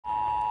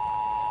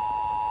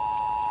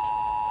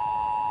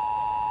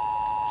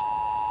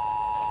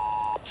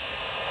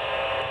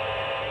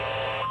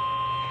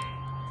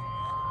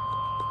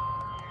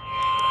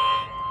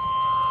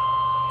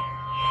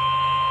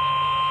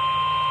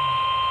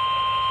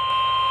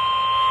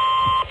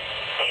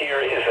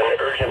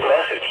urgent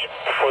message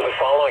for the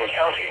following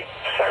county: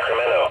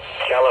 Sacramento,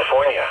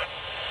 California.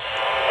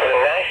 The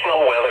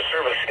National Weather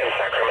Service in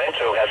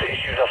Sacramento has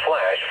issued a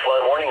flash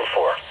flood warning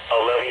for a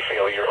levee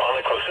failure on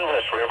the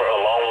Cosumnes River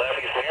along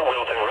levees near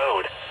Wilton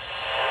Road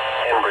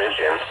and Bridge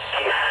in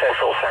East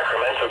Central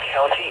Sacramento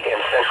County in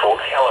Central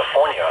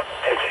California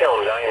until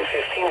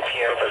 9:15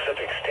 p.m.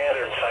 Pacific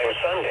Standard Time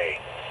Sunday.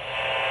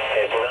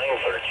 At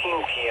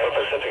 9:13 p.m.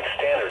 Pacific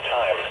Standard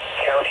Time,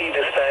 County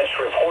Dispatch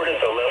reported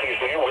the levees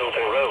near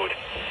Wilton Road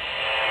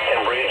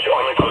and Bridge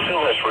on the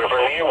Cosumnes River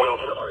near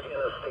Wilton are in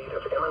a state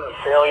of imminent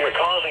failure,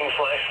 causing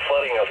flash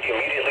flooding of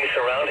immediately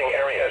surrounding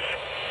areas.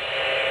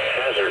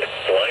 Hazard: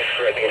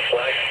 life-threatening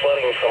flash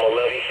flooding from a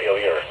levee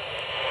failure.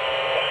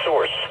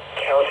 Source: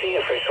 county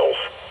officials.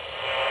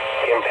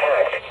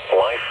 Impact: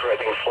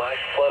 life-threatening flash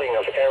flooding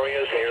of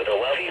areas near the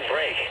levee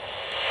break.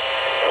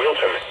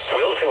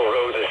 Wilton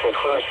Road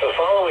includes the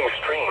following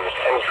streams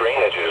and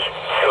drainages: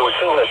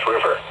 Cosumnes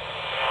River.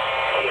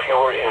 If you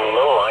are in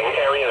low-lying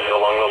areas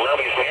along the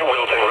levees near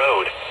Wilton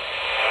Road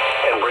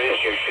and Bridge,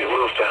 you should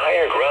move to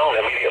higher ground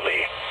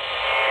immediately.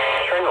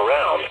 Turn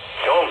around.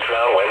 Don't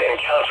drown when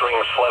encountering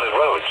flooded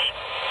roads.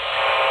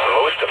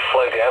 Most of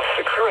flood deaths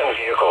occur in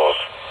vehicles.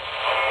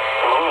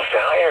 Move to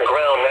higher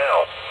ground now.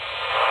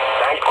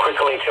 Act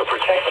quickly to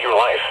protect your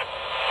life.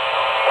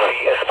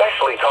 Be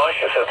especially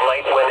cautious at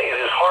night when it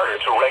is harder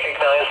to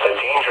recognize the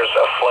dangers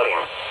of flooding.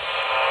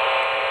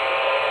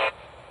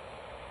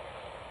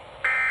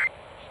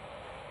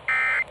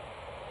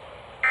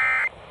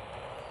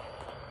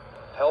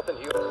 Health and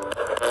healing.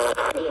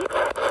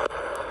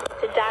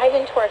 To dive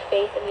into our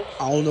faith and the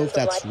I don't know if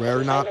that's rare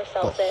or not,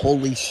 but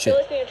holy shit.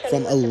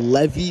 From a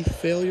levee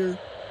failure?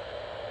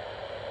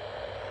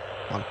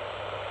 Come on.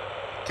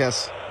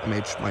 Cass,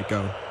 MH might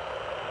go.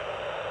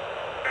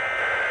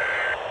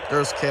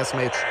 There's Cass,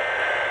 MH.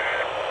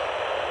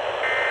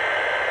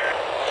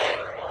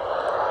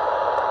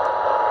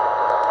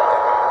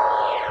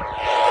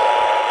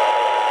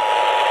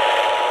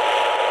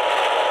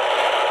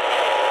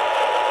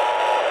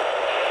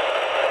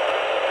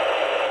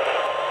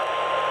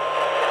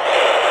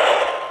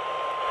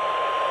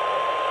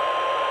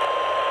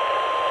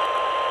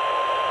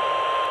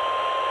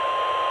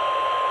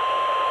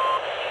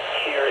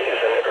 Here is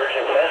an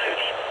urgent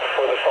message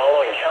for the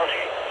following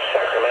county: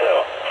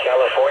 Sacramento,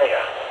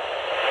 California.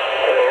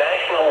 The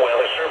National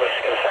Weather Service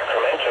in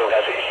Sacramento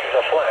has issued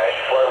a flash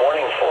flood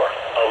warning for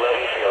a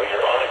levee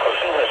failure on the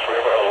Cosumnes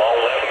River along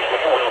levees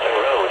near Wilton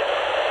Road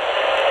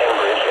and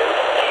Bridge in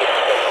East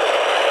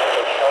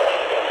Central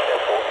County in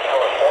Central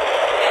California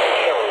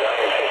until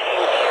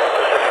 9:15 p.m.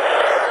 Pacific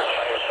Standard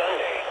Time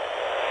Sunday.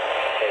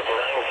 At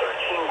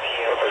 9:13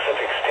 p.m.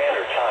 Pacific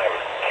Standard Time,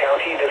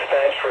 County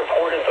Dispatch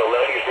reported the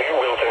levees near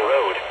Wilton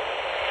Road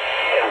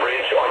and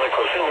Bridge on the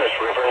Cosumnes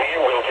River near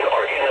Wilton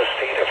are in a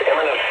state of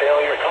imminent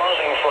failure,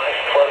 causing flash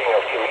flooding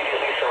of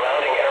immediately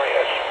surrounding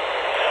areas.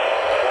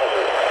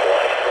 Hazard: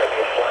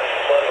 life-threatening flash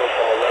flooding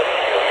from a levee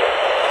failure.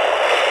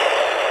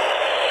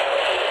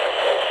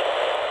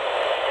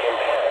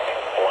 Impact: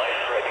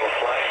 life-threatening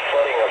flash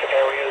flooding of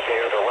areas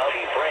near the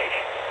levee break.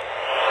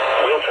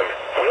 Wilton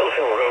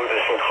Road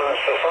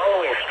includes the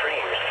following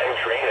streams and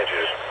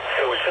drainages: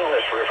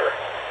 Cosumnes River.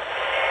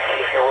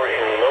 If you are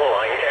in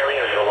low-lying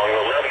areas along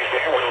the levees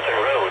near Wilton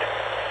Road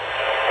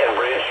and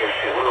Bridge, you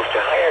should move to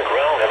higher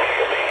ground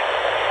immediately.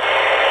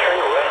 Turn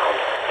around.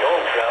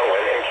 Don't drown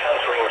when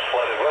encountering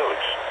flooded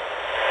roads.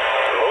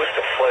 Most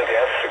of flood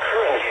deaths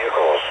occur in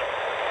vehicles.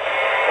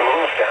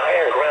 Move to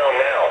higher ground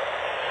now.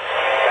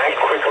 Act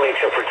quickly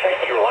to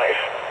protect your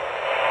life.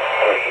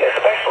 Be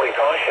especially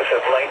cautious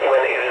at night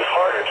when it is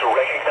harder to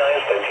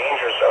recognize the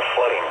dangers of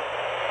flooding.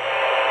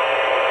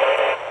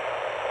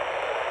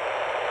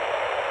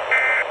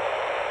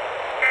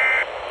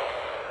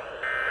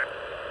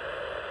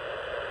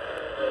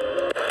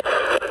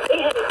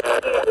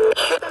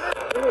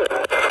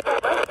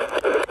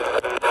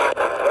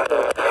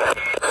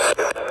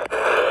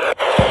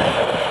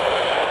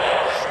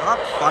 Stop,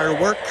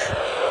 firework.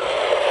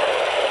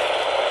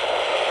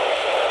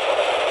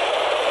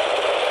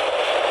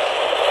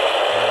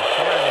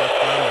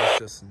 Is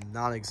just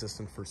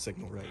non-existent for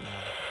signal right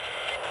now.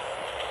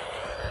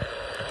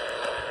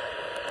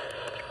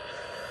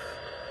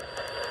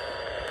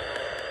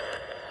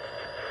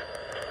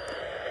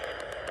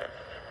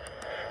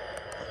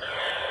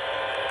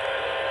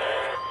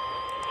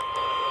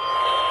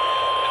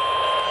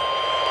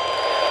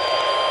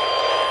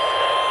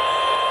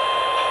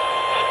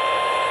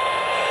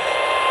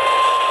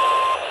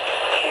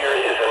 Here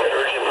is an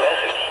urgent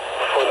message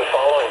for the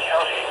following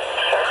county: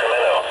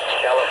 Sacramento,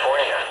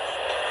 California.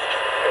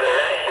 The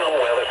National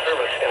Weather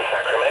Service in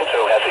Sacramento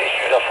has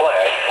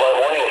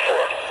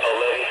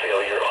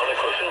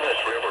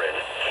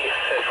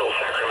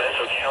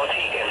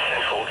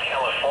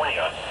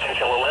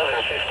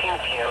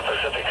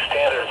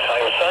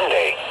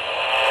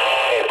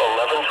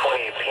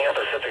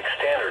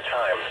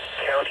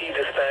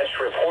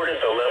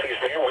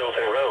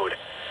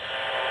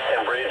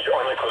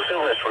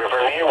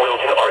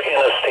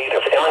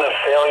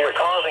Failure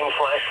causing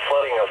flash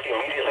flooding of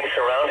immediately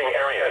surrounding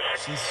areas.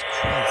 Jesus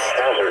Christ.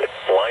 Hazard,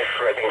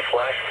 life-threatening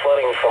flash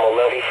flooding from a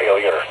levee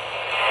failure.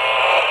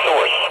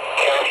 Source,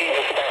 county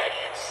dispatch.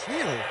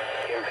 Chill.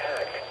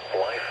 Impact,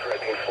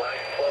 life-threatening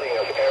flash flooding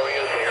of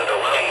areas near the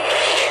levee.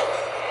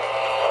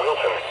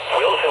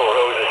 Wilton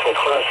Road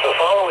includes the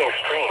following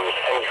streams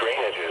and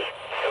drainages: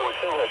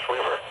 Oceanus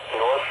River,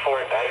 North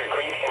Fort, Badger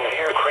Creek, and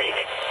Deer Creek.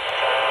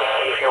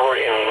 If you are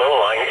in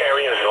low-lying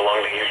areas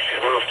along the, you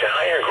should move to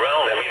higher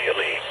ground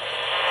immediately.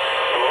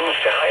 Move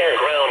to higher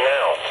ground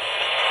now.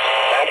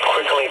 Act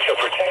quickly to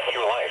protect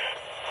your life.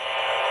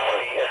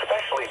 Be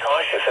especially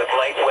cautious at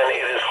night when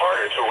it is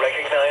harder to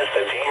recognize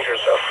the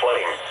dangers of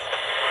flooding.